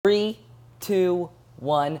2,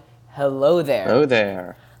 1. Hello there. Hello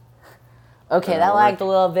there. Okay, that lagged a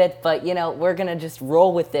little bit, but we're gonna just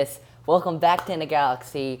roll with this. Welcome back to In a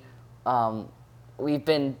Galaxy. We've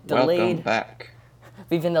been delayed. Welcome back.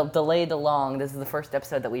 We've been delayed along. This is the first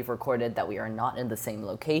episode that we've recorded that we are not in the same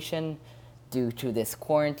location due to this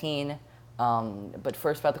quarantine. But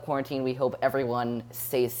first about the quarantine, we hope everyone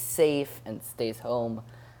stays safe and stays home.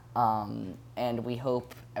 And we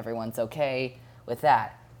hope everyone's okay with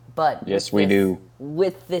that. But yes, we do.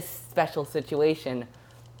 With this special situation,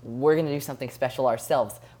 we're going to do something special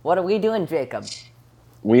ourselves. What are we doing, Jacob?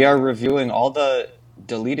 We are reviewing all the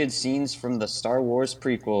deleted scenes from the Star Wars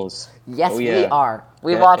prequels. Yes, we are.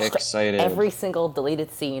 We watched every single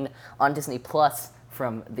deleted scene on Disney Plus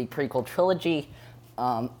from the prequel trilogy,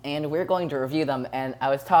 and we're going to review them. And I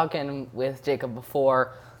was talking with Jacob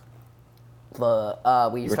before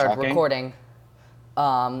we started recording.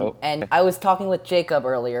 And I was talking with Jacob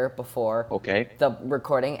earlier before the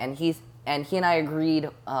recording, and he and I agreed,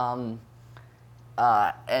 and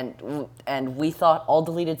we thought all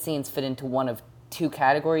deleted scenes fit into one of two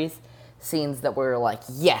categories: scenes that were like,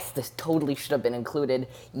 yes, this totally should have been included,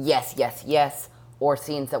 yes, yes, yes, or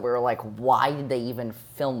scenes that were like, why did they even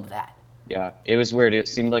film that? Yeah, it was weird. It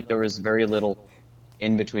seemed like there was very little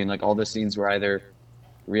in between. Like all the scenes were either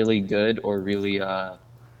really good or really, how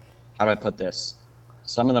do I put this?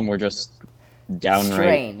 Some of them were just downright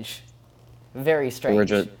strange. Very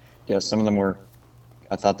strange. Some of them were,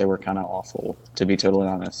 I thought they were kind of awful, to be totally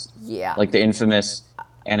honest. Yeah. Like the infamous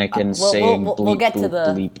Anakin saying bleep, we'll get bleep, to the,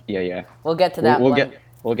 bleep. Yeah. We'll get to that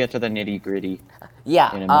we'll get to the nitty gritty.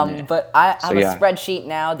 Yeah, in a minute. But I have a spreadsheet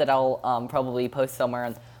now that I'll probably post somewhere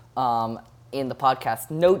in the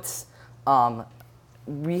podcast notes.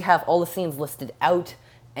 We have all the scenes listed out,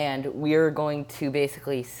 and we're going to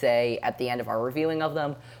basically say at the end of our reviewing of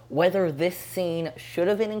them whether this scene should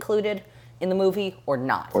have been included in the movie or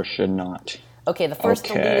not. Or should not. Okay, the first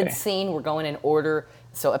deleted scene, we're going in order.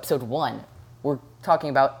 So episode 1, we're talking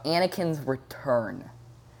about Anakin's return.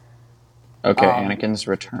 Okay, Anakin's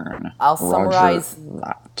return. I'll summarize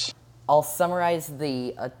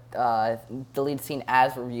the deleted scene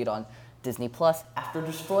as reviewed on Disney Plus. After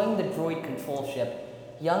destroying the droid control ship,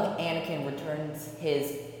 young Anakin returns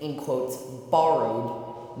his, in quotes,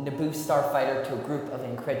 borrowed Naboo starfighter to a group of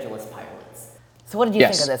incredulous pilots. So what did you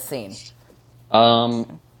think of this scene?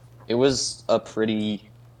 It was a pretty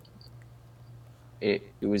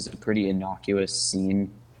innocuous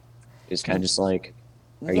scene. It's kind of just like,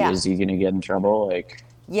 is he gonna get in trouble? Like,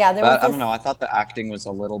 yeah, I don't know. I thought the acting was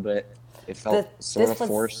a little bit. It felt sort of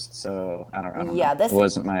forced. So I don't know. Yeah, this it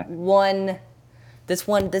wasn't my one. This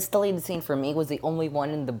deleted scene for me was the only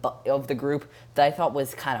one of the group that I thought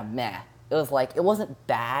was kind of meh. It was like, it wasn't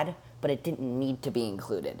bad, but it didn't need to be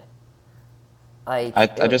included. Like,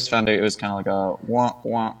 I just found it was kind of like a wah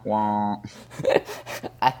wah wah.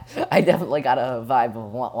 I definitely got a vibe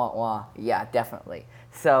of wah wah wah. Yeah, definitely.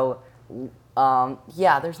 So,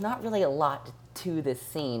 there's not really a lot to this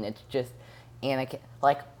scene. It's just Anakin.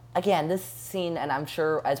 Like, again, this scene, and I'm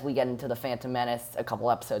sure as we get into the Phantom Menace a couple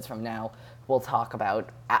episodes from now, we'll talk about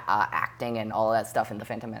acting and all that stuff in the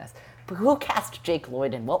Phantom Menace. But who cast Jake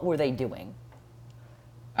Lloyd and what were they doing?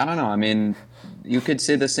 I don't know. I mean, you could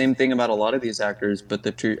say the same thing about a lot of these actors, but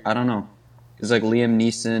I don't know. Because like Liam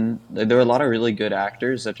Neeson, there were a lot of really good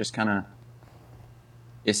actors that just kind of,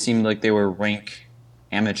 it seemed like they were rank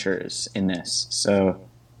amateurs in this. So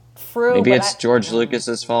maybe it's George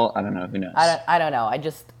Lucas's fault. I don't know. Who knows? I don't know. I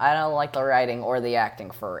don't like the writing or the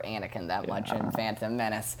acting for Anakin that much in Phantom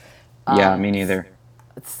Menace. Yeah, me neither.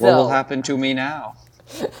 So, what will happen to me now?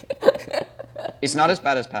 It's not as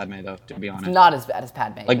bad as Padme, though, to be honest. It's not as bad as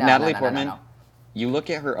Padme. Like, Natalie Portman, you look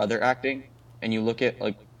at her other acting, and you look at,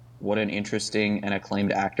 like, what an interesting and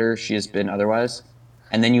acclaimed actor she has been otherwise,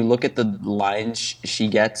 and then you look at the lines she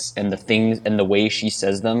gets and the things and the way she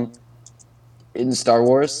says them in Star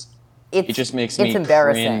Wars, it just makes me cringe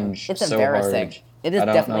so hard. It is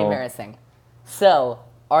definitely embarrassing. So,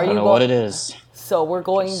 I don't know what it is. So, we're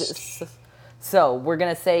going to... So, we're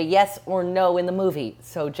going to say yes or no in the movie.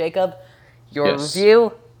 So, Jacob, your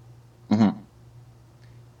review? Mm-hmm.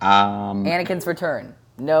 Anakin's return.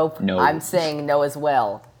 Nope. No. I'm saying no as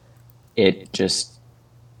well. It just...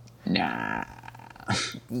 Nah.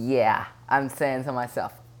 Yeah, I'm saying so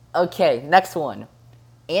myself. Okay, next one.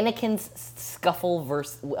 Anakin's scuffle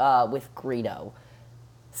with Greedo.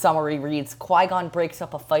 Summary reads, Qui-Gon breaks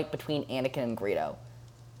up a fight between Anakin and Greedo.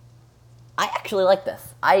 I actually like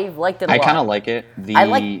this. I liked it a lot. I kind of like it. I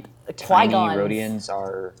like tiny Rodians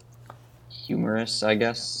are humorous, I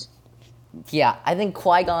guess. Yeah, I think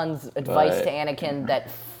Qui-Gon's advice to Anakin that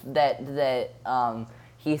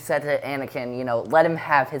he said to Anakin, let him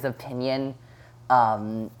have his opinion.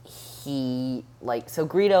 So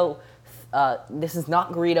Greedo, this is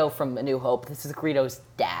not Greedo from A New Hope. This is Greedo's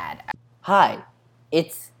dad. Hi,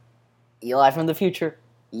 it's Eli from the future,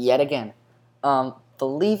 yet again.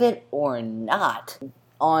 Believe it or not,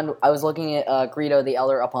 I was looking at Greedo the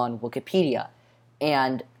Elder up on Wikipedia,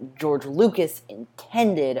 and George Lucas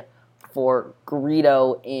intended for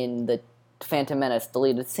Greedo in the Phantom Menace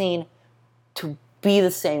deleted scene to be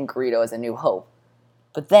the same Greedo as A New Hope.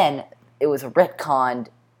 But then it was retconned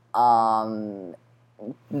that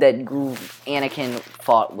Anakin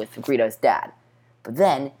fought with Greedo's dad. But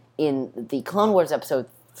then in the Clone Wars episode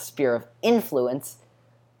Sphere of Influence,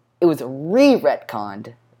 it was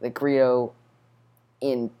re-retconned that Greedo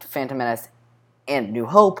in Phantom Menace and New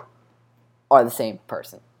Hope are the same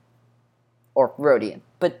person. Or Rodian.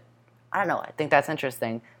 But I don't know, I think that's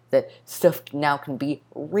interesting that stuff now can be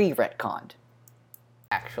re-retconned.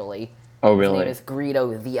 Actually. Oh, really? His name is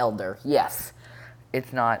Greedo the Elder. Yes.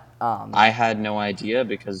 It's not, I had no idea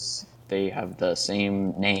because they have the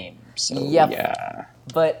same name, so Yep. yeah.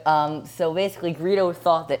 But, so basically Greedo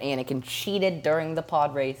thought that Anakin cheated during the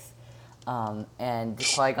pod race, and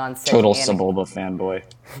Qui-Gon said Total to Anakin, Sebulba fanboy.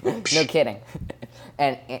 no kidding.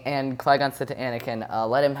 And Qui-Gon said to Anakin,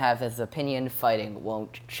 let him have his opinion, fighting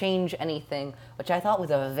won't change anything, which I thought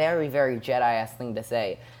was a very, very Jedi-esque thing to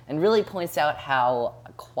say, and really points out how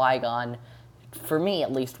Qui-Gon, for me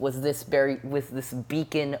at least, was this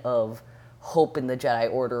beacon of hope in the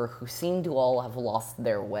Jedi Order who seem to all have lost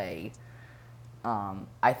their way.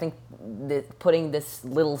 I think that putting this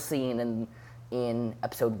little scene in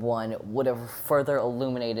Episode 1 would have further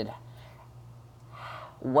illuminated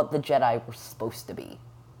what the Jedi were supposed to be.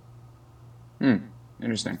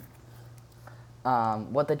 Interesting.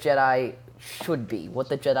 What the Jedi should be. What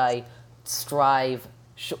the Jedi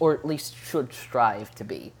or at least should strive to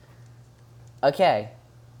be. Okay.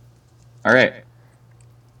 All right.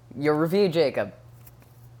 Your review, Jacob.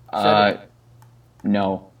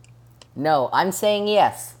 No. No, I'm saying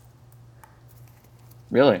yes.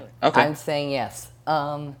 Really? Okay. I'm saying yes.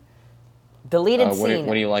 Deleted scene.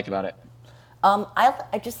 What do you like about it?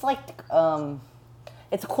 I just liked,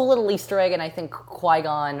 it's a cool little Easter egg, and I think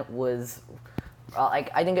Qui-Gon was,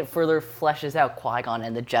 I think it further fleshes out Qui-Gon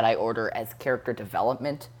and the Jedi Order as character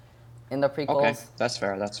development in the prequels. Okay, that's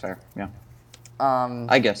fair, yeah.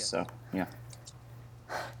 I guess so, yeah.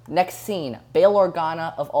 Next scene, Bail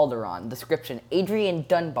Organa of Alderaan. Description, Adrian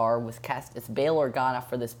Dunbar was cast as Bail Organa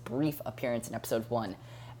for this brief appearance in Episode 1.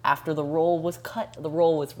 After the role was cut, the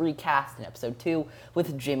role was recast in Episode 2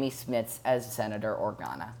 with Jimmy Smits as Senator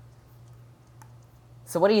Organa.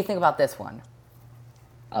 So what do you think about this one?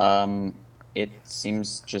 It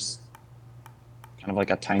seems just kind of like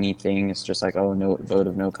a tiny thing. It's just like, no vote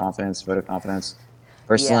of no confidence, vote of confidence.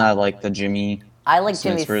 Personally, Yeah. I like the Jimmy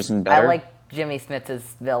Smits version better. I like Jimmy Smits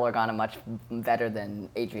as Bail Organa much better than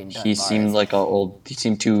Adrian Dunbar. He seemed like he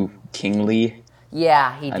seemed too kingly.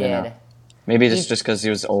 Yeah, he I don't did. know. Maybe it's just because he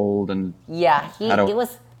was old and... Yeah, he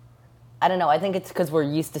was... I don't know, I think it's because we're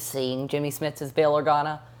used to seeing Jimmy Smits as Bail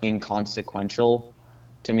Organa. inconsequential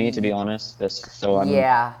to me, to be honest. I'm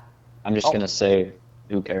just gonna say,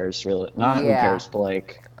 who cares, really? Not who cares, but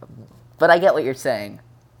like... But I get what you're saying.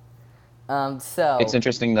 So... It's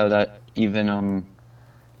interesting, though, that even,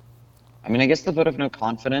 I mean, I guess the vote of no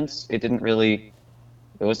confidence, it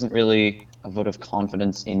wasn't really a vote of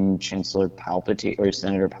confidence in Chancellor Palpatine, or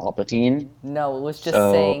Senator Palpatine. No, it was just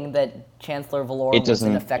saying that Chancellor Valorum was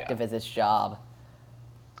ineffective as his job.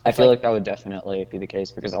 I feel like that would definitely be the case,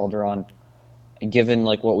 because Alderaan, given,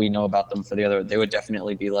 like, what we know about them for the other, they would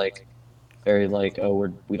definitely be, like, very, like,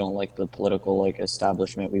 we don't like the political, like,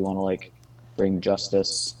 establishment, we want to, like, bring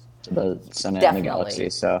justice to the Senate and the galaxy,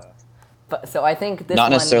 so... But, so I think this not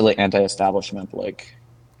necessarily anti-establishment, like,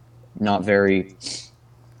 not very...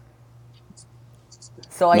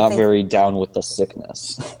 So I think, very down with the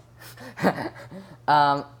sickness.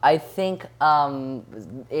 I think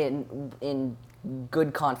in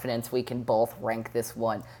good confidence we can both rank this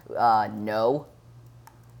one no.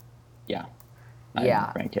 Yeah. Yeah.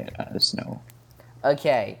 I'd rank it as no.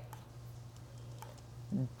 Okay.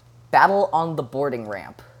 Battle on the boarding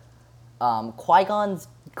ramp. Qui-Gon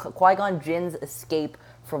Jinn's escape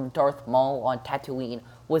from Darth Maul on Tatooine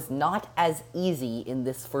was not as easy in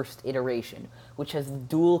this first iteration, which has the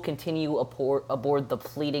duel continue aboard the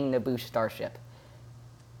fleeting Naboo starship.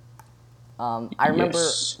 I remember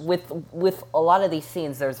with a lot of these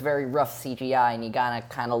scenes, there's very rough CGI, and you gotta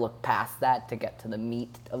kind of look past that to get to the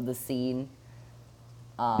meat of the scene.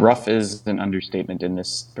 Rough is an understatement in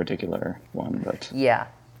this particular one, but... Yeah.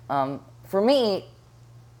 For me,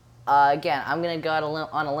 again, I'm gonna go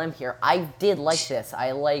on a limb here. I did like this.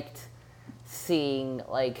 I liked seeing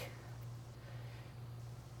like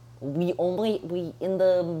we in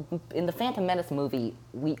the Phantom Menace movie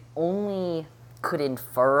we only could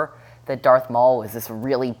infer that Darth Maul was this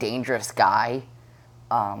really dangerous guy,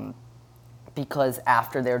 because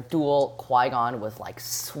after their duel, Qui-Gon was like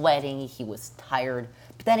sweating, he was tired.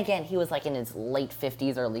 But then again, he was like in his late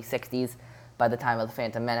 50s, early 60s by the time of the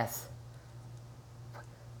Phantom Menace.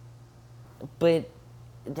 But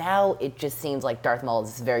now it just seems like Darth Maul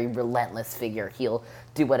is this very relentless figure. He'll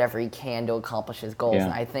do whatever he can to accomplish his goals. Yeah.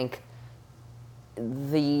 And I think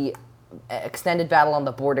the extended battle on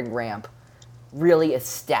the boarding ramp really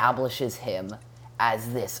establishes him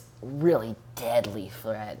as this really deadly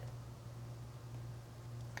threat.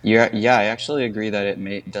 Yeah, I actually agree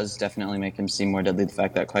that does definitely make him seem more deadly. The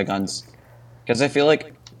fact that Qui-Gon's, because I feel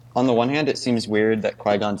like on the one hand it seems weird that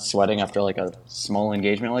Qui-Gon's sweating after like a small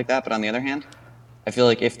engagement like that, but on the other hand, I feel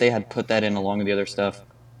like if they had put that in along with the other stuff,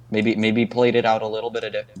 maybe played it out a little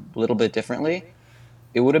bit differently,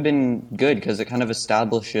 it would have been good because it kind of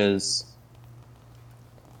establishes,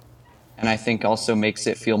 and I think also makes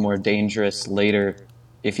it feel more dangerous later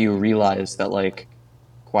if you realize that like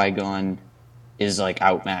Qui-Gon is like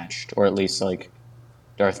outmatched, or at least like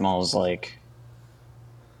Darth Maul's like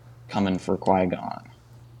coming for Qui-Gon.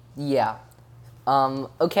 Yeah.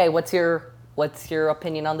 Okay, what's your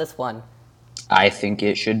opinion on this one? I think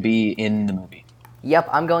it should be in the movie. Yep,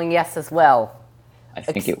 I'm going yes as well. I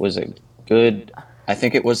think it was I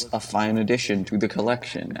think it was a fine addition to the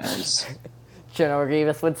collection, as General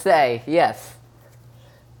Grievous would say, yes.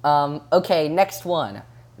 Okay, next one.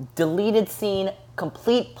 Deleted scene,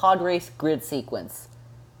 complete pod race grid sequence.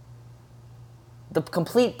 The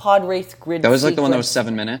complete pod race grid that was like the one that was sequence,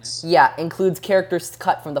 7 minutes. yeah, includes characters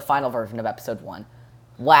cut from the final version of episode 1.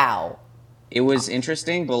 Wow. It was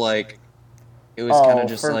interesting, but like it was kind of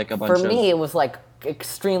just for, like a bunch for me, of it was like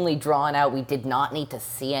extremely drawn out. We did not need to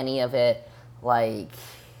see any of it. Like,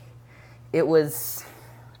 it was.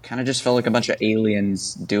 kind of just felt like a bunch of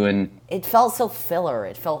aliens doing. It felt so filler.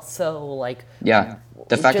 It felt so like. Yeah,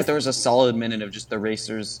 the fact that just- there was a solid minute of just the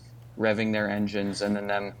racers revving their engines and then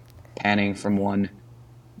them panning from one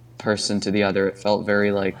person to the other, it felt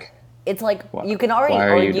very like. It's like Why- you can already why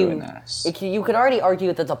are you argue. doing this? You could already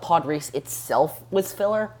argue that the pod race itself was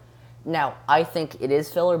filler. Now, I think it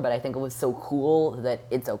is filler, but I think it was so cool that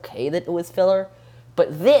it's okay that it was filler.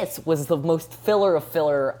 But this was the most filler of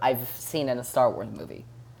filler I've seen in a Star Wars movie.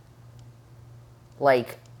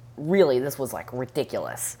 Like, really, this was like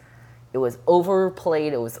ridiculous. It was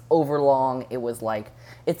overplayed, it was overlong, it was like.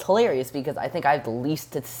 It's hilarious because I think I have the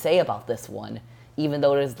least to say about this one, even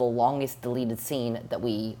though it is the longest deleted scene that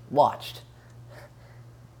we watched.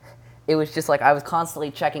 It was just like I was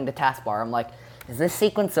constantly checking the taskbar. I'm like, is this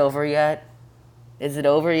sequence over yet? Is it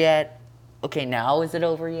over yet? Okay, now is it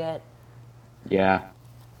over yet? Yeah,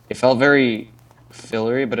 it felt very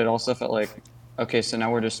fillery, but it also felt like, okay, so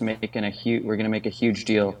now we're just making we're gonna make a huge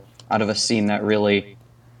deal out of a scene that really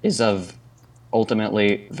is of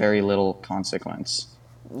ultimately very little consequence.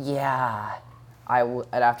 Yeah, I'd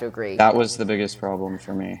have to agree. That was the biggest problem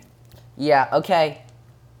for me. Yeah, okay.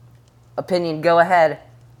 Opinion, go ahead.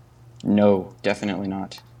 No, definitely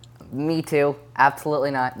not. Me too.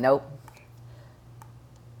 Absolutely not. Nope.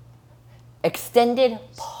 Extended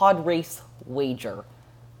pod race wager.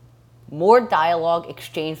 More dialogue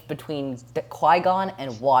exchanged between Qui-Gon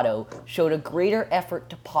and Watto showed a greater effort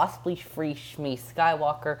to possibly free Shmi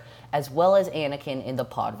Skywalker as well as Anakin in the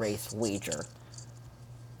pod race wager.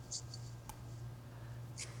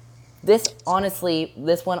 This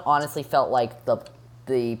one honestly felt like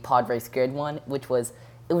the pod race grid one, which was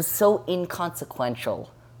it was so inconsequential.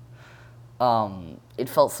 It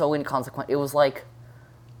felt so inconsequential. It was like,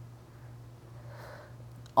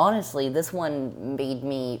 honestly, this one made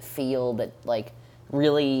me feel that, like,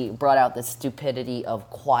 really brought out the stupidity of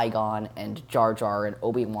Qui-Gon and Jar Jar and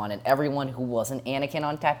Obi-Wan and everyone who wasn't Anakin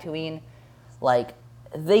on Tatooine. Like,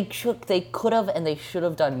 they could have and they should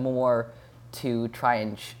have done more to try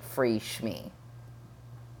and free Shmi.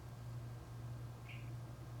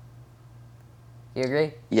 You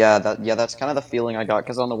agree? Yeah, that's kind of the feeling I got.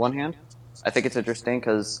 Because on the one hand, I think it's interesting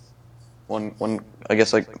because one I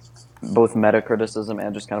guess like both meta criticism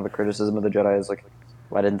and just kind of a criticism of the Jedi is like,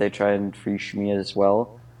 why didn't they try and free Shmi as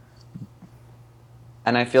well?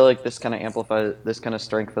 And I feel like this kind of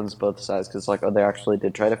strengthens both sides because like, oh, they actually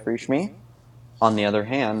did try to free Shmi. On the other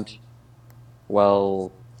hand,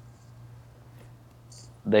 well,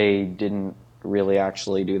 they didn't really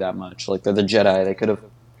actually do that much. Like they're the Jedi,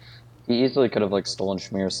 he easily could have like stolen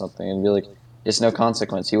Shmi or something and be like, it's no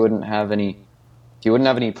consequence. He wouldn't have any he wouldn't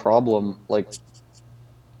have any problem. Like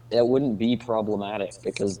it wouldn't be problematic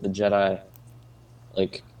because the Jedi,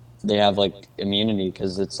 like, they have like immunity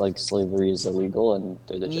because it's like slavery is illegal and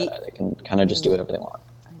they're the Ye- Jedi. They can kind of just do whatever they want.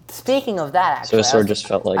 Speaking of that, So it actually, sort of just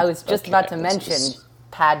felt I like, was just about okay, to this mention. is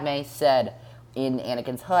Padme said in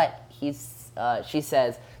Anakin's hut, she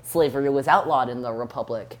says slavery was outlawed in the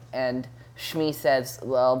Republic, and Shmi says,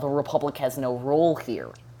 "Well, the Republic has no role here."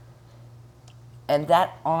 And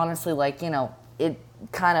that honestly, like, it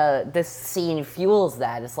kind of, this scene fuels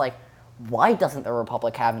that. It's like, why doesn't the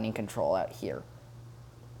Republic have any control out here?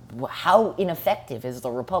 How ineffective is the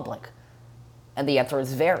Republic? And the answer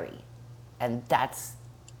is very. And that's,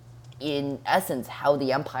 in essence, how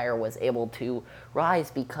the Empire was able to rise,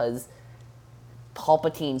 because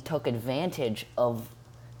Palpatine took advantage of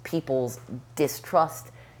people's distrust,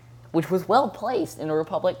 which was well placed in a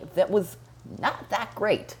Republic that was not that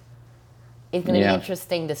great. It's going to be yeah,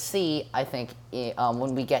 interesting to see, I think,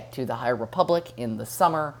 when we get to the High Republic in the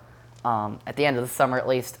summer, at the end of the summer at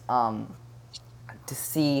least, to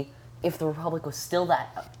see if the Republic was still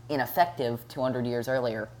that ineffective 200 years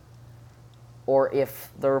earlier, or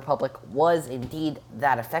if the Republic was indeed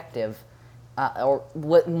that effective, or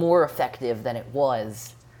what more effective than it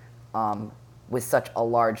was, with such a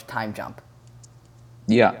large time jump.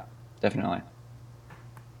 yeah, definitely.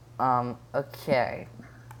 Okay.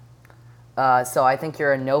 So I think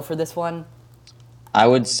you're a no for this one. I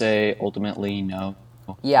would say ultimately no.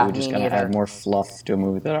 It Yeah, would just me kind of neither. add more fluff to a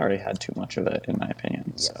movie that already had too much of it, in my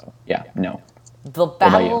opinion. Yes. So yeah, no. The What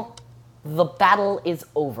about you? battle, the battle is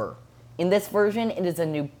over. In this version, it is a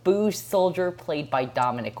Naboo soldier played by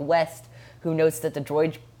Dominic West who notes that the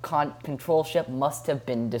droid control ship must have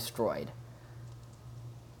been destroyed.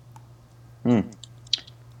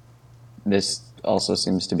 This also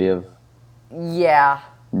seems to be of Yeah,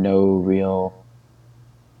 no real.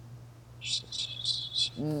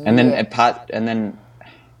 And then yeah. and then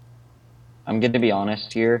I'm going to be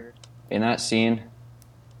honest here. In that scene,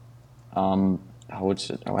 what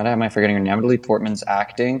am I forgetting her? Natalie Portman's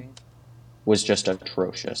acting was just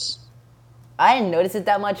atrocious. I didn't notice it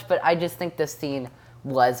that much, but I just think this scene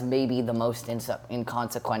was maybe the most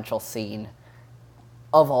inconsequential scene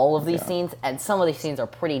of all of these Yeah. scenes, and some of these scenes are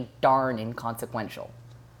pretty darn inconsequential.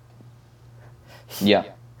 Yeah,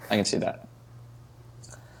 I can see that.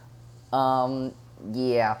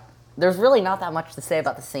 Yeah. There's really not that much to say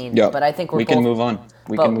about the scene, Yeah, but I think we can move on.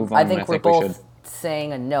 We can move on, I and I think we're think we should. both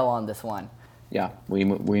saying a no on this one. Yeah, we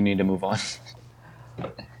need to move on.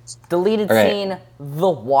 Deleted All right. scene, the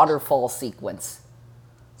waterfall sequence.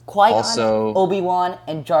 Qui-Gon, Also- Obi-Wan,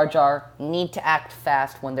 and Jar Jar need to act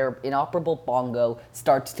fast when their inoperable bongo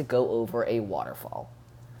starts to go over a waterfall.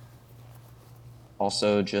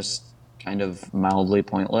 Also, just kind of mildly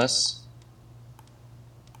pointless.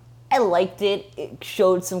 I liked it. It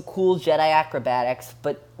showed some cool Jedi acrobatics,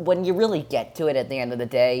 but when you really get to it at the end of the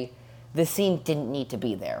day, the scene didn't need to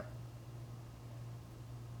be there.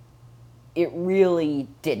 It really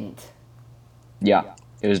didn't. Yeah,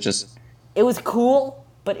 it was just, It was cool,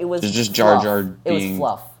 but it was just Jar fluff. Jar It was being,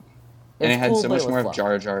 fluff. and was it had cool, so but much it was more of fluff.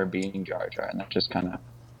 Jar Jar being Jar Jar, and that just kind of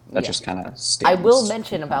I stands. will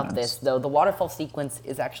mention about comments. this, though. The waterfall sequence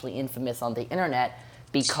is actually infamous on the internet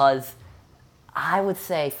because I would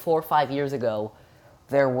say 4 or 5 years ago,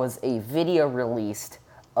 there was a video released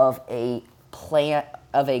of a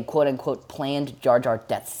quote unquote planned Jar Jar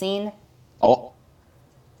death scene, Oh,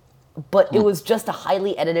 but it was just a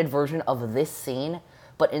highly edited version of this scene.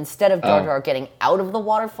 But instead of Jar Oh. Jar getting out of the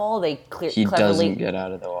waterfall, they he cleverly doesn't get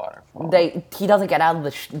out of the waterfall. he doesn't get out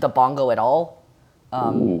of the bongo at all.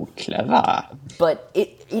 Ooh, clever. But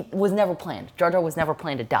it was never planned. Jar Jar was never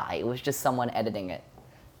planned to die. It was just someone editing it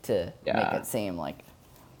to make Yeah. it seem like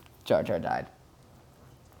Jar Jar died.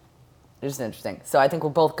 It's just interesting. So I think we're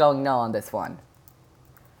both going no on this one.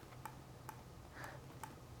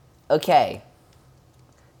 Okay.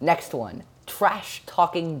 Next one. Trash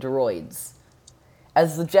talking droids.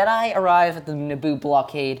 As the Jedi arrive at the Naboo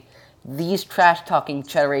blockade, these trash talking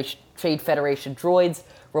Trade Federation droids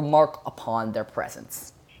remark upon their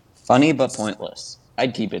presence. Funny but pointless.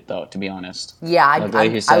 I'd keep it though, to be honest. Yeah, Like the way I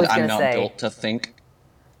he said, was "I'm gonna not say. built to think."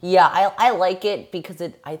 Yeah, I like it because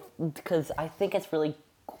I think it's really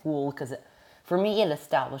cool because for me it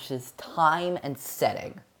establishes time and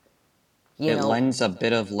setting. You It know, lends a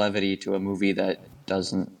bit of levity to a movie that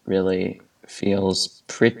doesn't really feels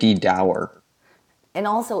pretty dour. and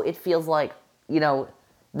also it feels like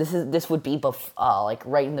this would be like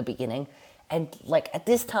right in the beginning, and like at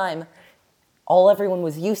this time, all everyone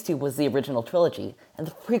was used to was the original trilogy, and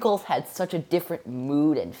the prequels had such a different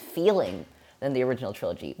mood and feeling than the original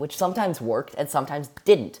trilogy, which sometimes worked and sometimes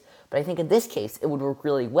didn't. But I think in this case, it would work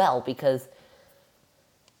really well because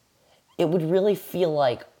it would really feel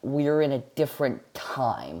like we're in a different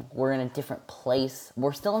time. We're in a different place.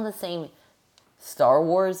 We're still in the same Star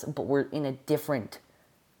Wars, but we're in a different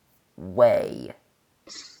way.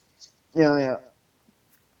 Yeah, yeah.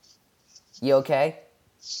 You okay?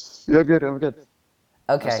 Yeah, good. I'm good.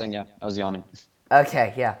 I was Okay. saying, yeah, I was yawning.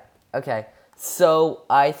 Okay, yeah. Okay. So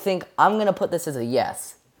I think I'm gonna put this as a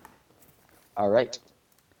yes. All right.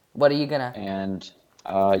 What are you gonna? And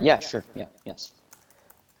yeah, sure. Yeah, yes.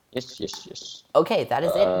 Yes, yes, yes. Okay, that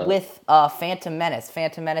is it Uh, with Phantom Menace.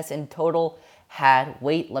 Phantom Menace in total had,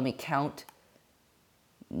 wait, let me count,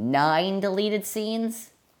 9 deleted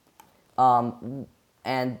scenes.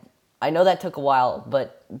 And I know that took a while,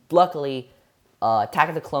 but luckily, Attack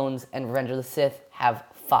of the Clones and Revenge of the Sith have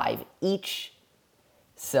 5 each,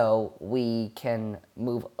 so we can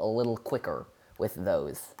move a little quicker with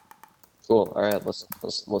those. cool. All right,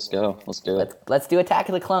 let's go. Let's do it. Let's do Attack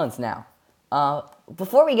of the Clones now.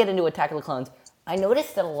 Before we get into Attack of the Clones, I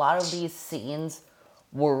noticed that a lot of these scenes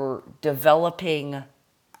were developing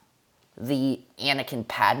the Anakin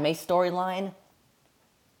Padme storyline,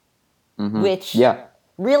 which Yeah.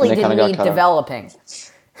 really And they didn't kinda got need cut off. developing.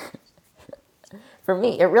 For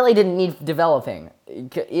me, it really didn't need developing.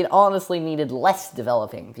 It honestly needed less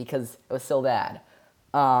developing because it was so bad.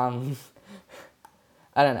 Um,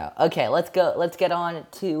 I don't know. Okay, let's go. Let's get on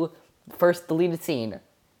to first deleted scene.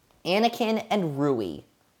 Anakin and Rui.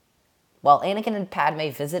 While Anakin and Padme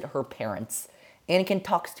visit her parents, Anakin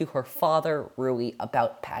talks to her father, Rui,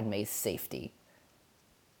 about Padme's safety.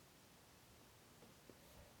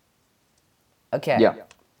 Okay. Yeah.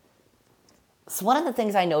 So one of the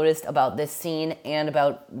things I noticed about this scene and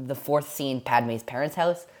about the fourth scene, Padme's parents'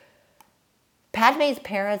 house, Padme's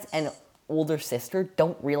parents and older sister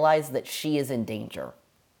don't realize that she is in danger.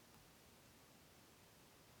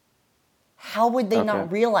 How would they Okay.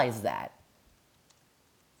 not realize that?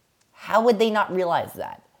 How would they not realize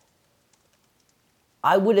that?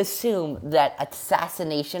 I would assume that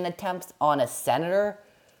assassination attempts on a senator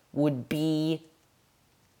would be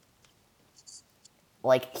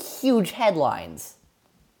like huge headlines.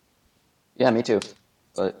 Yeah, me too.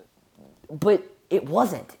 But But it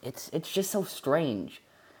wasn't. It's just so strange.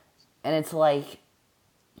 And it's like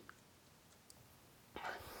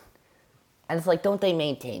don't they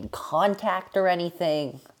maintain contact or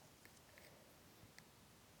anything?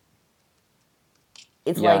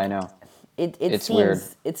 It's yeah, like I know. it It's seems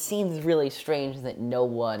weird. it seems really strange that no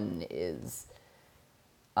one is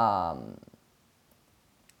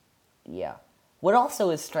yeah. What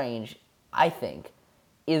also is strange, I think,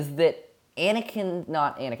 is that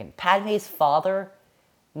Padme's father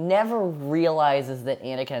never realizes that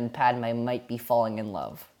Anakin and Padme might be falling in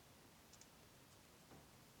love.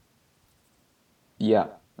 Yeah,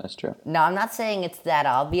 that's true. Now, I'm not saying it's that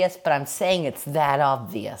obvious, but I'm saying it's that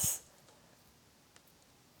obvious.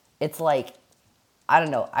 It's like, I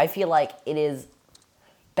don't know, I feel like it is,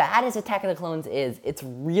 bad as Attack of the Clones is, it's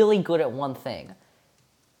really good at one thing.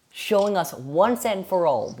 Showing us once and for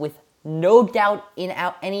all, with no doubt in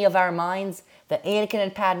any of our minds, that Anakin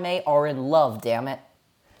and Padme are in love, damn it.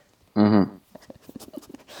 Mm-hmm.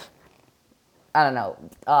 I don't know.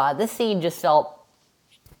 This scene just felt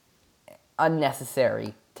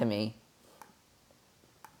unnecessary to me.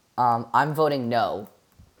 I'm voting no.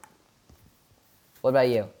 What about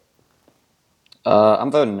you?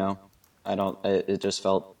 I'm voting no. I don't. It just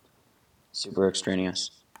felt super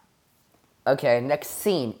extraneous. Okay, next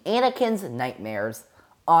scene. Anakin's nightmares.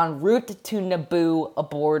 En route to Naboo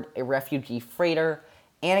aboard a refugee freighter,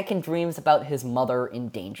 Anakin dreams about his mother in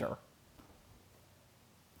danger.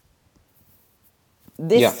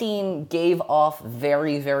 This Yeah. scene gave off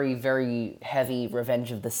very, very, very heavy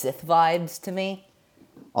Revenge of the Sith vibes to me.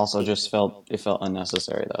 Also, just felt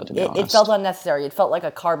unnecessary though. To be It honest. felt unnecessary. It felt like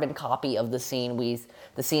a carbon copy of the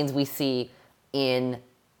scenes we see in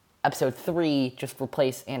Episode 3. Just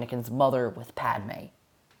replace Anakin's mother with Padme.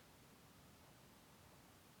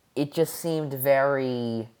 It just seemed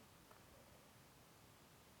very.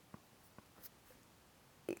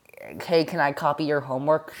 Hey, can I copy your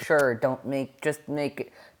homework? Sure. Just make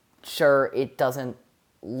it sure it doesn't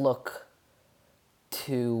look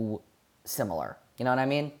too similar. You know what I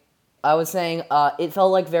mean? I was saying, it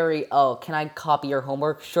felt like very, oh, can I copy your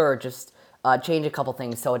homework? Sure, just change a couple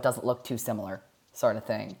things so it doesn't look too similar, sort of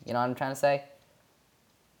thing. You know what I'm trying to say?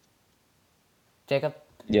 Jacob?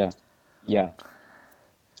 Yeah. Yeah.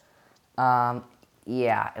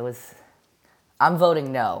 Yeah, it was. I'm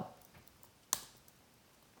voting no.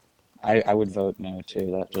 I would vote no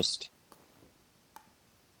too. That just.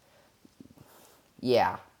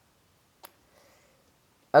 Yeah.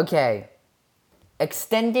 Okay.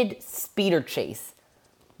 Extended speeder chase.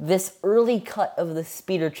 This early cut of the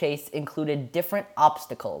speeder chase included different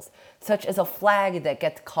obstacles, such as a flag that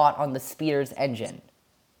gets caught on the speeder's engine.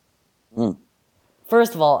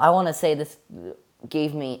 First of all, I want to say this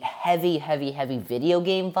gave me heavy, heavy, heavy video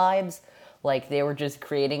game vibes. Like they were just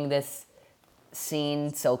creating this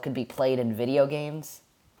scene so it could be played in video games.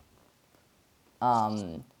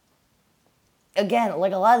 Again,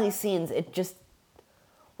 like a lot of these scenes, it just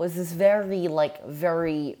was this very, like,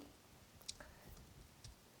 very,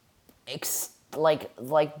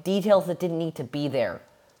 like details that didn't need to be there.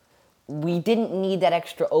 We didn't need that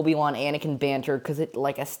extra Obi-Wan Anakin banter because it,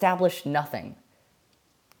 like, established nothing.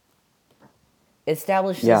 It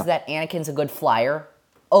establishes Yeah. that Anakin's a good flyer.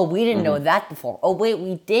 Oh, we didn't know that before. Oh, wait,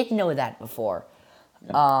 we did know that before. You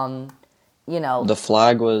know, The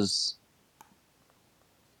flag was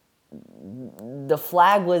the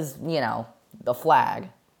flag was, you know, the flag.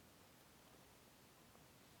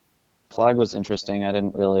 interesting. I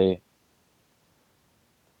didn't really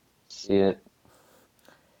see it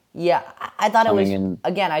Yeah, I thought it was, coming in.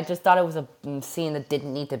 again, I just thought it was a scene that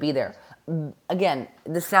didn't need to be there. Again,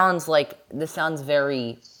 this sounds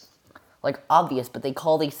very, like, obvious, but they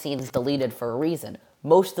call these scenes deleted for a reason.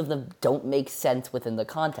 Most of them don't make sense within the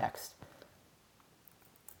context.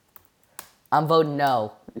 I'm voting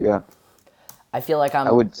no. Yeah, I feel like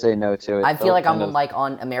I would say no to it. I feel Felt like I'm kind of- like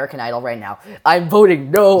on American Idol right now. I'm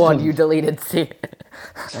voting no on you deleted scene.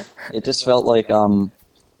 It just felt like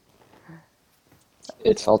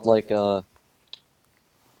it felt like I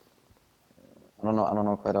don't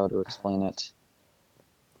know quite how to explain it.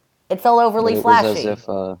 It felt overly But it flashy.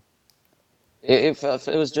 was as if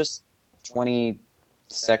it was just 20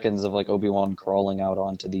 seconds of like Obi-Wan crawling out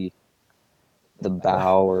onto the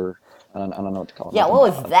bow, or I don't know what to call it. Yeah, not the what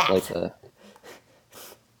was bow, that? Like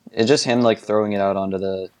it's just him like throwing it out onto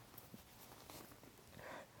the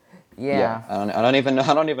Yeah. I don't even know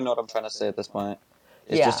what I'm trying to say at this point.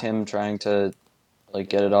 It's Yeah. just him trying to like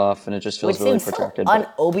get it off, and it just Which feels really seems so protracted.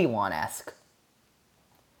 un-Obi-Wan-esque.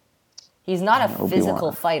 He's not a Obi-Wan.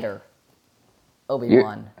 physical fighter, You're-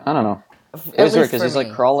 Obi-Wan. I don't know. At It was weird least because for he's like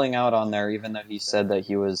me. crawling out on there, even though he said that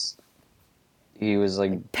he was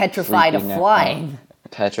like Petrified of freaking out. flying.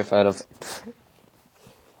 Petrified of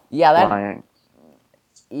Yeah, that. flying.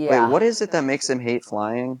 Yeah. Wait, what is it that makes him hate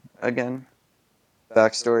flying again?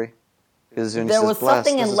 Backstory. Because There was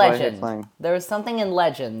something in Legends. flying. There was something in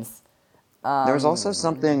Legends. There was also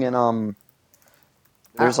something in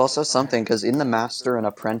There's also something because in the Master and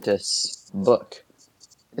Apprentice book,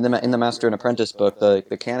 in the Master and Apprentice book,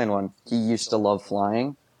 the canon one, he used to love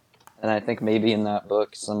flying, and I think maybe in that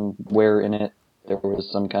book, somewhere in it, there was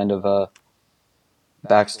some kind of a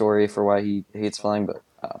backstory for why he hates flying, but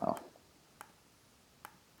I don't know.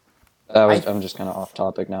 I'm just kind of off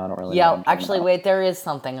topic now. I don't really know. Yeah, what I'm talking actually, about. wait, there is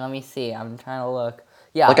something. Let me see. I'm trying to look.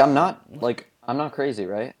 Yeah. Like I'm not crazy,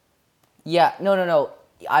 right? Yeah, no.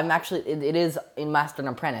 I'm actually. It is in Master and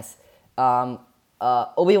Apprentice.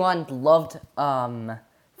 Obi-Wan loved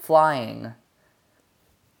flying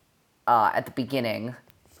at the beginning.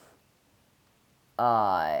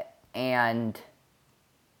 And.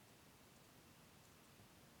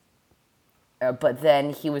 But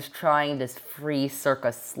then he was trying to free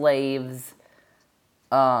circus slaves.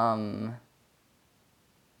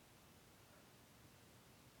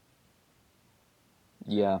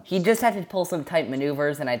 Yeah. He just had to pull some tight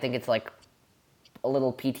maneuvers, and I think it's like a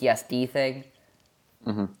little PTSD thing.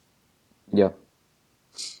 Yeah.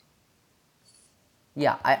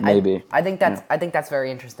 Yeah, Maybe. I think that's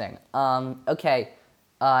very interesting. Okay.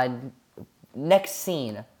 Next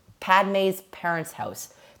scene, Padme's parents'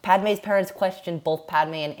 house. Padme's parents question both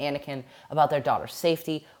Padme and Anakin about their daughter's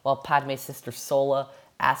safety, while Padme's sister Sola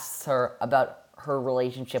asks her about her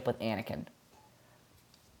relationship with Anakin.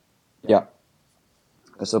 Yeah.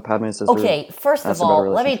 So Padme's sister. Okay, first of asks about a all,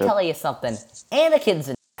 let me relationship. tell you something. Anakin's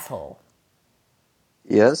an asshole.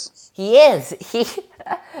 Yes. He is.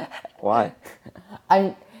 Why?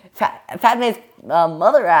 Padme's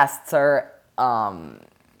mother asks her, "Are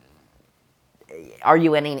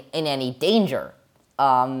you in any danger?"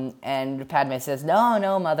 And Padme says,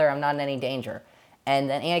 "No, mother, I'm not in any danger." And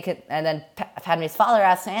then Padme's father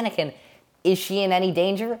asks Anakin, "Is she in any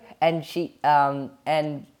danger?" And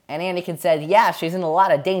and Anakin said, "Yeah, she's in a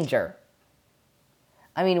lot of danger."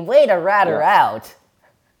 I mean, way to rat her out.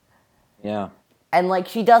 Yeah. And, like,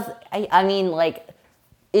 she does, I mean, like,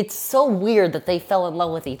 it's so weird that they fell in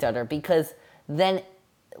love with each other because then,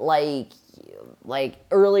 like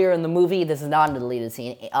earlier in the movie, this is not a deleted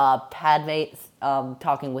scene, Padme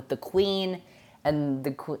talking with the Queen, and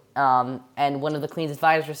one of the Queen's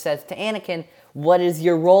advisors says to Anakin, "What is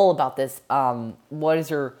your role about this? What is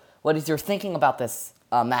your thinking about this,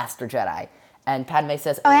 Master Jedi?" And Padme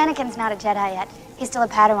says, Oh, Anakin's not a Jedi yet. He's still a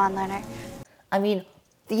Padawan learner. I mean,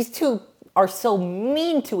 these two are so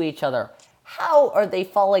mean to each other. How are they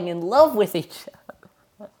falling in love with each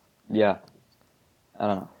other? Yeah. I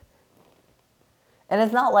don't know. And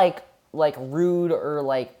it's not like rude or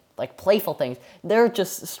like playful things. They're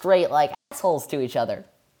just straight like assholes to each other.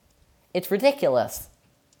 It's ridiculous.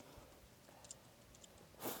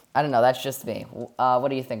 I don't know. That's just me. What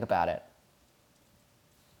do you think about it?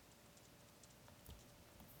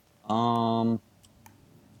 I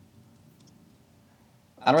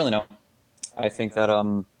don't really know. I think that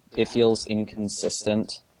it feels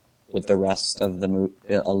inconsistent with the rest of the movie,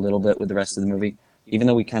 a little bit with the rest of the movie, even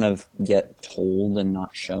though we kind of get told and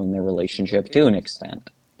not shown their relationship to an extent.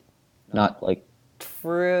 Not like,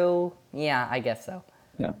 True. Yeah, I guess so.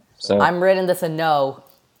 yeah. So I'm rating this a no.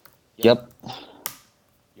 yep,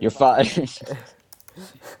 you're fired.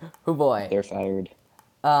 Oh boy. They're fired.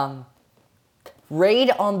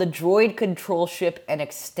 Raid on the droid control ship and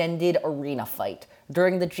extended arena fight.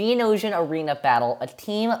 During the Geonosian arena battle, a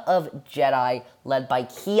team of Jedi led by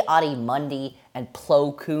Ki-Adi-Mundi and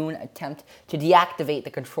Plo Koon attempt to deactivate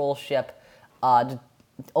the control ship,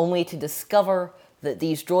 only to discover that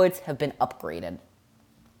these droids have been upgraded.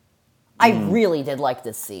 I really did like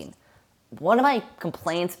this scene. One of my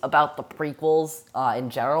complaints about the prequels in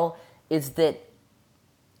general is that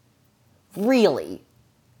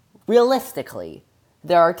realistically,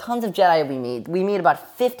 there are tons of Jedi we meet. We meet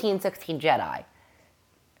about 15, 16 Jedi.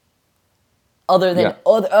 Other than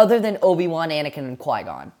Obi-Wan, Anakin, and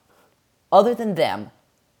Qui-Gon. Other than them,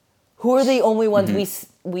 who are the only ones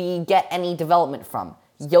we get any development from?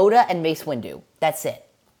 Yoda and Mace Windu. That's it.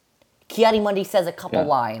 Ki-Adi-Mundi says a couple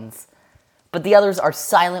lines, but the others are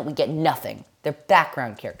silent. We get nothing. They're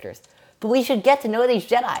background characters. But we should get to know these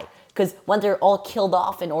Jedi, because when they're all killed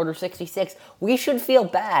off in Order 66, we should feel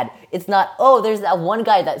bad. It's not, oh, there's that one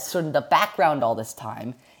guy that's sort of in the background all this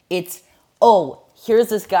time. It's, oh, here's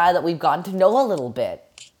this guy that we've gotten to know a little bit.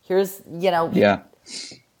 Here's, Yeah.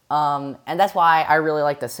 And that's why I really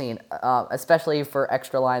like this scene, especially for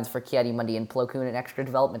extra lines for Ki-Adi-Mundi and Plo Koon and extra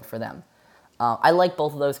development for them. I like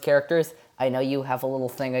both of those characters. I know you have a little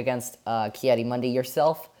thing against Ki-Adi-Mundi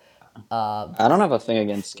yourself. I don't have a thing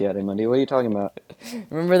against Ki-Adi-Mundi. What are you talking about?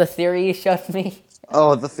 Remember the theory you showed me?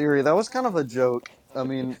 Oh, the theory. That was kind of a joke. I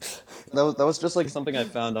mean, that was just like something I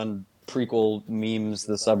found on prequel memes,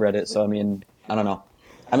 the subreddit. So I mean, I don't know.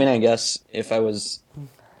 I mean, I guess if I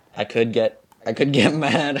could get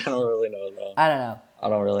mad. I don't really know though. I don't know. I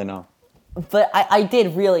don't really know. But I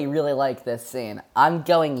did really, really like this scene. I'm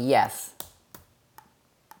going yes.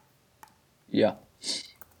 Yeah.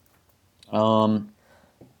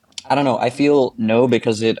 I don't know. I feel no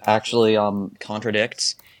because it actually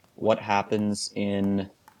contradicts what happens in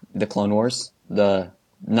the Clone Wars. Not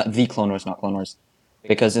the Clone Wars, not Clone Wars.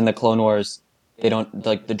 Because in the Clone Wars, they don't,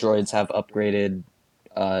 like, the droids have upgraded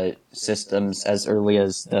systems as early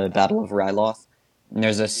as the Battle of Ryloth. And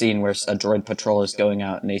there's a scene where a droid patrol is going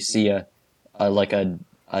out and they see a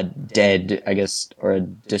dead, I guess, or a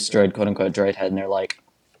destroyed quote unquote droid head, and they're like,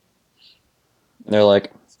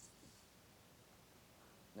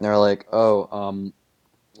 oh,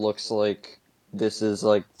 looks like this is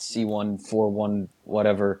like C141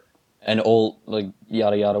 whatever, an old, like,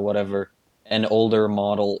 yada yada whatever. An older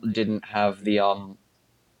model didn't have the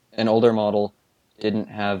an older model didn't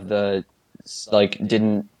have the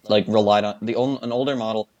relied on an older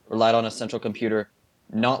model relied on a central computer,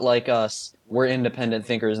 not like us. We're independent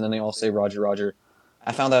thinkers, and then they all say Roger Roger.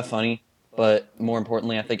 I found that funny, but more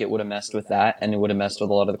importantly, I think it would have messed with that, and it would have messed with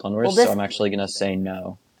a lot of the Clone Wars. So I'm actually gonna say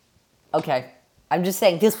no. Okay. I'm just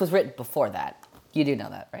saying this was written before that. You do know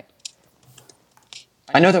that, right?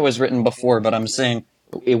 I know that was written before, but I'm saying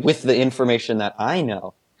with the information that I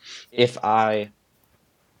know, if I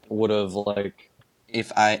would have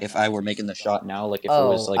if I were making the shot now, like if it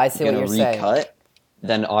was I like see what gonna you're saying. recut,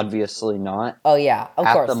 then obviously not. Oh yeah, of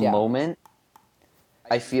course. At the yeah. moment,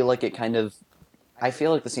 I feel like I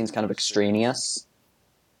feel like the scene's kind of extraneous.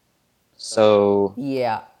 So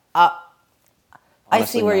yeah, I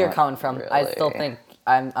honestly, see where you're not coming from. really. I still think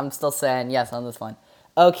I'm still saying yes on this one.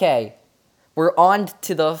 Okay, we're on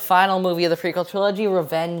to the final movie of the prequel trilogy,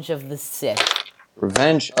 Revenge of the Sith.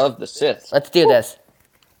 Revenge of the Sith. Let's do this.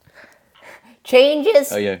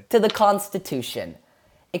 Changes yeah. to the Constitution.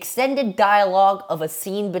 Extended dialogue of a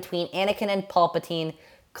scene between Anakin and Palpatine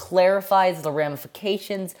clarifies the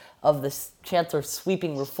ramifications of the Chancellor's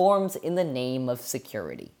sweeping reforms in the name of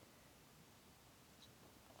security.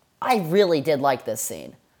 I really did like this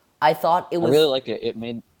scene. I thought it I was. really liked it. It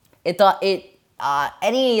made It thought it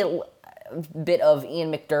any bit of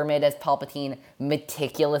Ian McDermott as Palpatine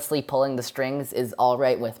meticulously pulling the strings is all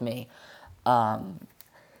right with me,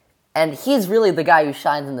 and he's really the guy who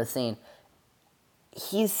shines in the scene.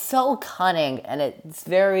 He's so cunning, and it's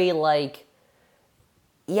very like,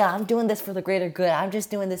 yeah, I'm doing this for the greater good. I'm just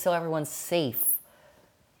doing this so everyone's safe.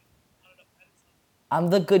 I'm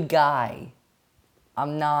the good guy.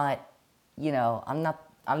 I'm not,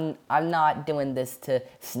 I'm not doing this to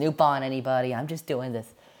snoop on anybody. I'm just doing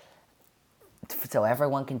this so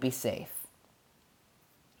everyone can be safe.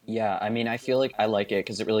 Yeah, I mean, I feel like I like it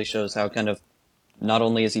because it really shows how kind of not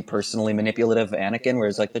only is he personally manipulative of Anakin, where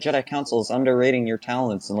it's like the Jedi Council is underrating your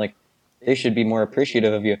talents and like they should be more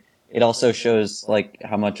appreciative of you. It also shows like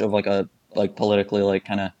how much of like a like politically like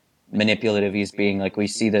kind of manipulative he's being. Like we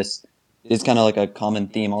see this is kind of like a common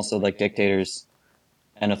theme also like dictators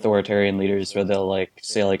and authoritarian leaders where they'll like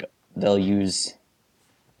say like they'll use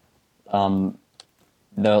they'll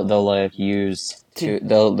like use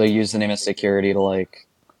they'll use the name of security to like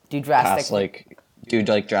Do drastic pass like do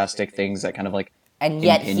like drastic things that kind of like and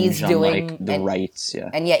yet impinge he's on doing like the rights.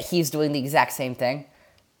 Yeah, and yet he's doing the exact same thing.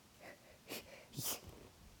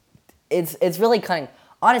 It's really cunning.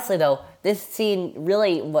 Honestly, though, this scene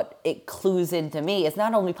really what it clues into me is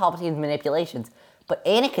not only Palpatine's manipulations, but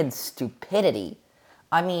Anakin's stupidity.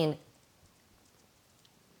 I mean,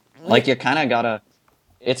 like you kind of gotta.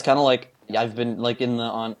 It's kind of like I've been like in the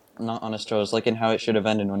on not honest Joe's like in How It Should Have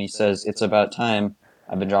Ended when he says it's about time.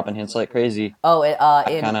 I've been dropping hints like crazy. in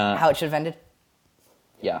kinda- How It Should Have Ended.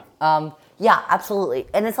 Yeah, Yeah, absolutely.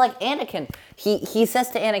 And it's like Anakin. He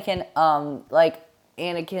says to Anakin, like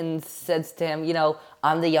Anakin says to him,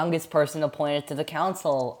 I'm the youngest person appointed to the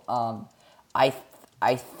council. I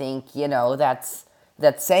think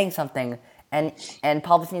that's saying something. And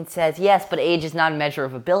Palpatine says, yes, but age is not a measure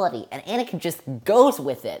of ability. And Anakin just goes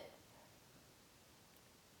with it.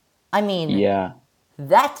 I mean, yeah,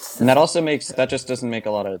 that's and that just doesn't make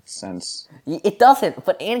a lot of sense. it doesn't.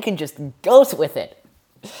 But Anakin just goes with it.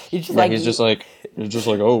 He's just Yeah, like he's just like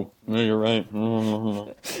oh, no, you're right.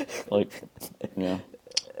 Like, yeah.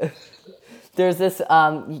 There's this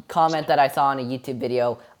comment that I saw in a YouTube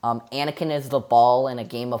video. Anakin is the ball in a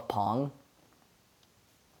game of Pong,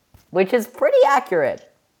 which is pretty accurate.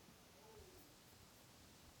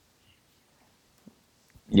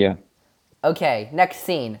 Yeah. Okay, next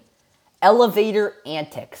scene. Elevator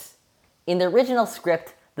antics. In the original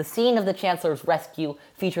script, the scene of the Chancellor's rescue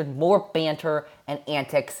featured more banter and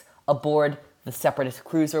antics aboard the Separatist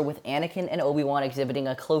cruiser with Anakin and Obi-Wan exhibiting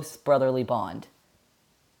a close brotherly bond.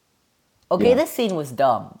 Okay, Yeah. This scene was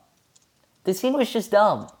dumb. This scene was just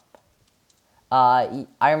dumb. You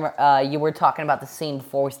were talking about the scene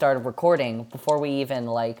before we started recording, before we even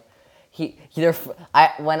when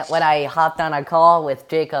I hopped on a call with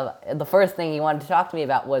Jacob, the first thing he wanted to talk to me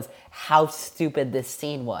about was how stupid this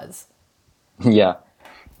scene was. Yeah.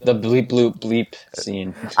 The bleep bloop bleep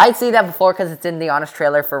scene. I'd seen that before because it's in the honest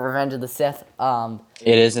trailer for Revenge of the Sith.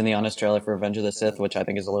 It is in the honest trailer for Revenge of the Sith, which I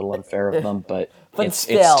think is a little unfair of them, but it's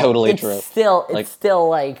still, totally it's true. Still, Like- it's still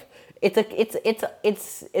like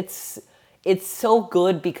it's so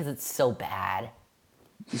good because it's so bad.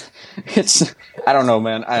 It's I don't know,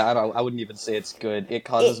 man. I wouldn't even say it's good. It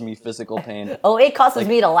causes me physical pain. Oh, it causes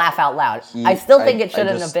me to laugh out loud. he- I still think I- it shouldn't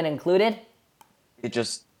I have just- been included. It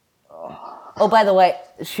just Oh, by the way,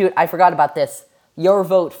 shoot, I forgot about this. Your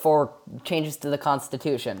vote for changes to the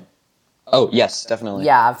Constitution. Oh, yes, definitely.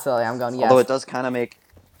 Yeah, absolutely. I'm going yes. Although it does kind of make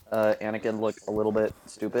Anakin look a little bit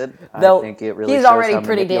stupid. Though I think it really he's shows already how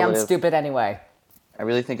pretty damn manipulative- stupid anyway. I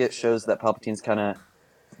really think it shows that Palpatine's kind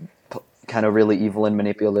of really evil and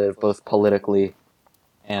manipulative, both politically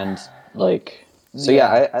and like. So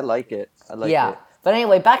yeah, I like it. I like Yeah, it. but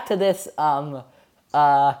anyway, back to this.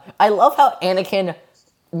 I love how Anakin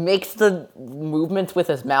makes the movements with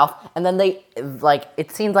his mouth, and then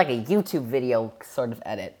it seems like a YouTube video sort of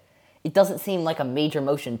edit. It doesn't seem like a major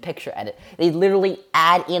motion picture edit. They literally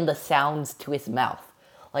add in the sounds to his mouth.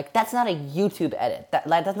 Like, that's not a YouTube edit.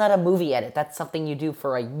 That's not a movie edit. That's something you do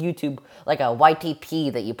for a YouTube, like a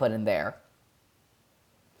YTP that you put in there.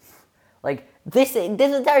 Like, this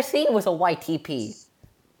entire scene was a YTP.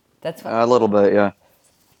 That's what, A little bit, yeah.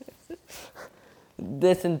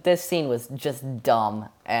 this scene was just dumb,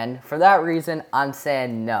 and for that reason, I'm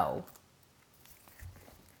saying no.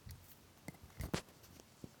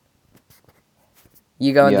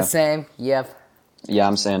 You going Yeah. the same? Yep. Yeah,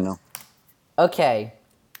 I'm saying no. Okay.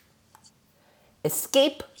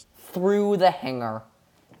 Escape through the hangar.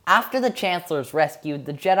 After the Chancellor is rescued,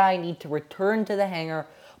 the Jedi need to return to the hangar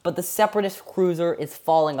but the Separatist cruiser is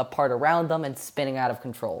falling apart around them and spinning out of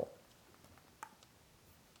control.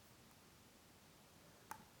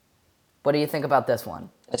 What do you think about this one?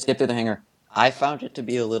 Let's get through the hangar. I found it to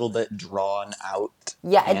be a little bit drawn out.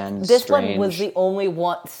 Yeah, and this strange. one was the only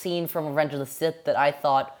one scene from Revenge of the Sith that I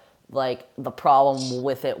thought, like, the problem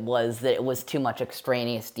with it was that it was too much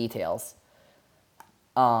extraneous details.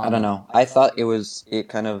 I don't know. I thought it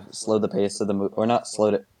kind of slowed the pace of the movie, or not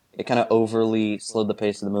slowed it. It kind of overly slowed the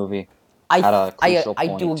pace of the movie at a crucial I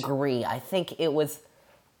point. do agree. I think it was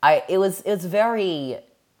very.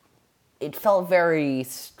 It felt very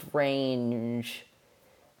strange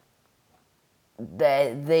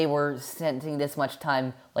that they were spending this much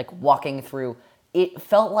time like walking through. It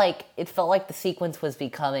felt like the sequence was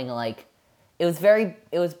becoming like it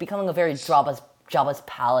was becoming a very Jabba's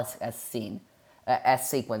palace as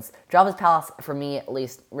sequence. Jabba's palace, for me at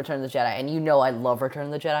least, Return of the Jedi, and you know I love Return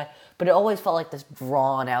of the Jedi, but it always felt like this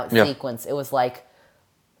drawn out sequence. It was like,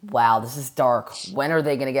 wow, this is dark. When are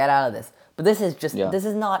they gonna get out of this? But this is just this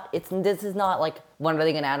is not like when are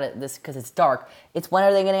they gonna get out of this because it's dark. It's when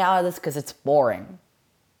are they gonna get out of this because it's boring.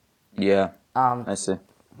 Yeah. I see.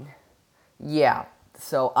 Yeah.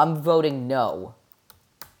 So I'm voting no.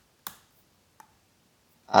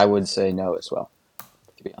 I would say no as well,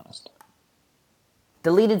 to be honest.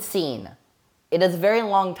 Deleted scene. It has a very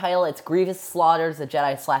long title. It's Grievous slaughters the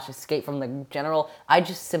Jedi / escape from the General. I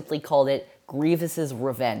just simply called it Grievous's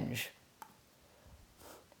Revenge.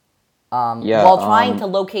 While trying to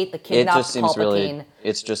locate the kidnapped it just seems Palpatine, really,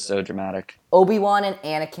 it's just so dramatic. Obi-Wan and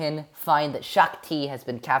Anakin find that Shaak Ti has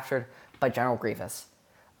been captured by General Grievous.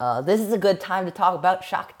 This is a good time to talk about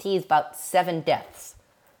Shaak Ti's about 7 deaths.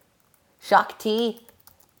 Shaak Ti,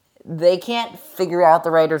 they can't figure out,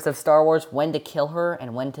 the writers of Star Wars, when to kill her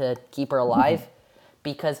and when to keep her alive,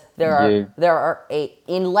 because there are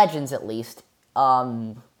in Legends at least,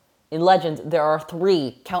 in Legends there are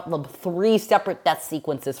 3 separate death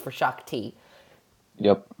sequences for Shaak Ti.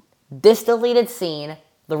 Yep. This deleted scene,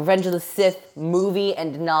 the Revenge of the Sith movie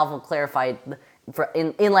and novel clarified,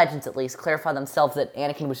 in Legends at least, clarified themselves that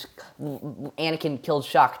Anakin killed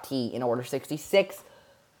Shaak Ti in Order 66.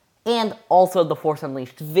 And also, the Force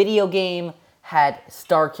Unleashed video game had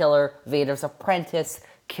Starkiller, Vader's apprentice,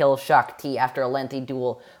 kill Shaak Ti after a lengthy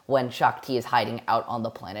duel when Shaak Ti is hiding out on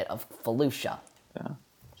the planet of Felucia. Yeah.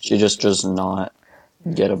 She just does not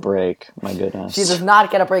get a break. My goodness. She does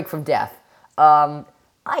not get a break from death. I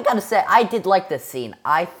gotta say, I did like this scene.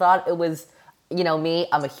 I thought it was, me.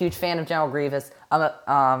 I'm a huge fan of General Grievous. And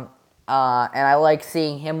I like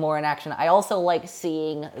seeing him more in action. I also like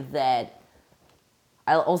seeing that.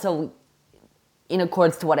 I also, in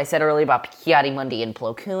accordance to what I said earlier about Ki-Adi-Mundi and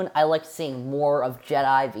Plo Koon, I like seeing more of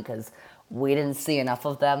Jedi because we didn't see enough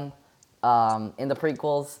of them in the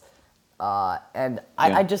prequels.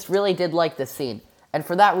 I just really did like this scene. And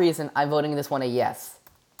for that reason, I'm voting this one a yes.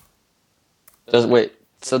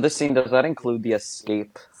 So this scene, does that include the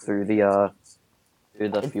escape through the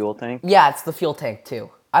fuel tank? Yeah, it's the fuel tank, too.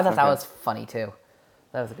 I thought that was funny, too.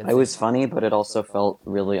 That was a good scene. It was funny, but it also felt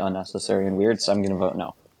really unnecessary and weird, so I'm going to vote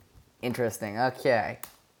no. Interesting, okay.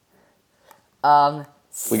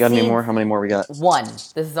 We got any more? How many more we got? 1.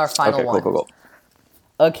 This is our final one. Okay, go.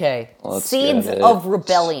 Okay. Seeds of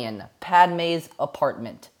Rebellion. Padme's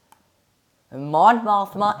apartment. Mon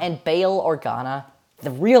Mothma and Bail Organa,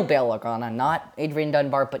 the real Bail Organa, not Adrian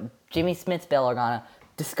Dunbar, but Jimmy Smith's Bail Organa,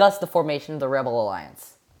 discuss the formation of the Rebel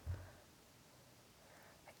Alliance.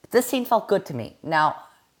 This scene felt good to me. Now,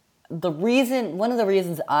 one of the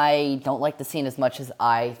reasons I don't like the scene as much as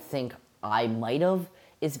I think I might have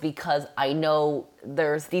is because I know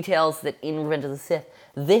there's details that in Revenge of the Sith,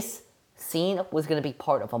 this scene was going to be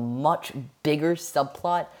part of a much bigger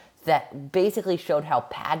subplot that basically showed how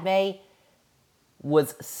Padme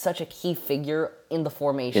was such a key figure in the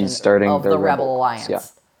formation of the Rebel Alliance.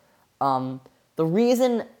 Yeah. The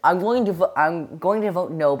reason I'm going to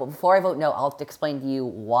vote no, but before I vote no, I'll have to explain to you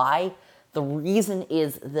why. The reason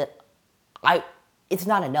is that it's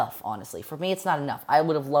not enough, honestly. For me, it's not enough. I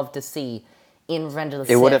would have loved to see in Revenge of the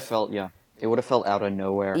Sith. It would have felt out of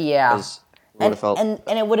nowhere. Yeah. And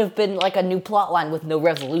it would have been like a new plot line with no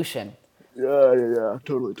resolution. Yeah,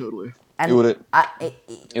 totally. And it would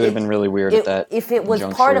have been really weird at that If it was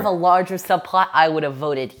juncture. part of a larger subplot, I would have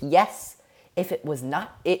voted yes. If it was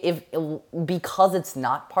not, because it's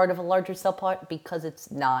not part of a larger subplot, because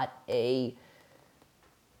it's not it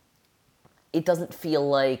doesn't feel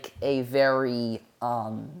like a very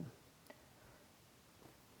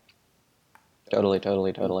Totally.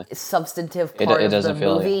 substantive part of the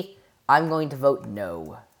movie. Like... I'm going to vote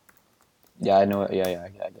no. Yeah, I know. Yeah, I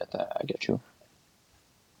get that. I get you.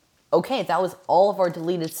 Okay, that was all of our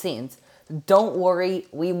deleted scenes. Don't worry,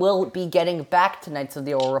 we will be getting back to Knights of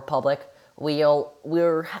the Old Republic.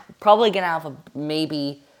 We're probably gonna have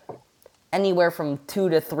maybe anywhere from 2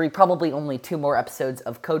 to 3, probably only 2 more episodes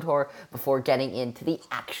of KOTOR before getting into the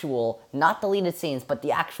actual, not deleted scenes, but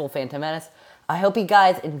the actual Phantom Menace. I hope you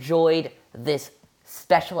guys enjoyed this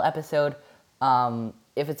special episode.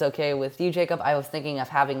 If it's okay with you, Jacob, I was thinking of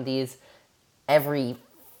having these every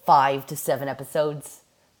 5 to 7 episodes.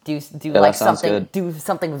 Do like that sounds something, good. do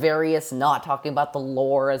something various, not talking about the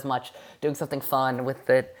lore as much, doing something fun with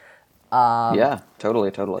it. Yeah,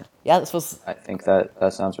 totally. Yeah, this was I think that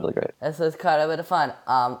sounds really great. kind of a bit of fun.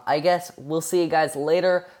 I guess we'll see you guys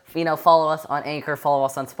later. Follow us on Anchor, follow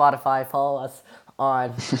us on Spotify, follow us on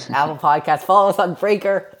Apple Podcasts, follow us on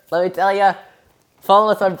Breaker. Let me tell you,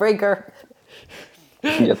 follow us on Breaker.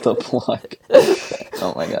 Get the plug.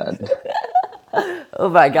 Oh my god. Oh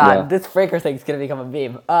my god, Yeah. this Breaker thing's gonna become a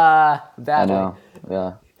meme. I Badly. know.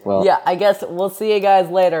 Yeah. Well, Yeah, I guess we'll see you guys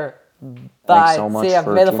later. Bye. Thanks so much See ya.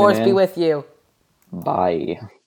 for May the tuning force be in. with you. bye.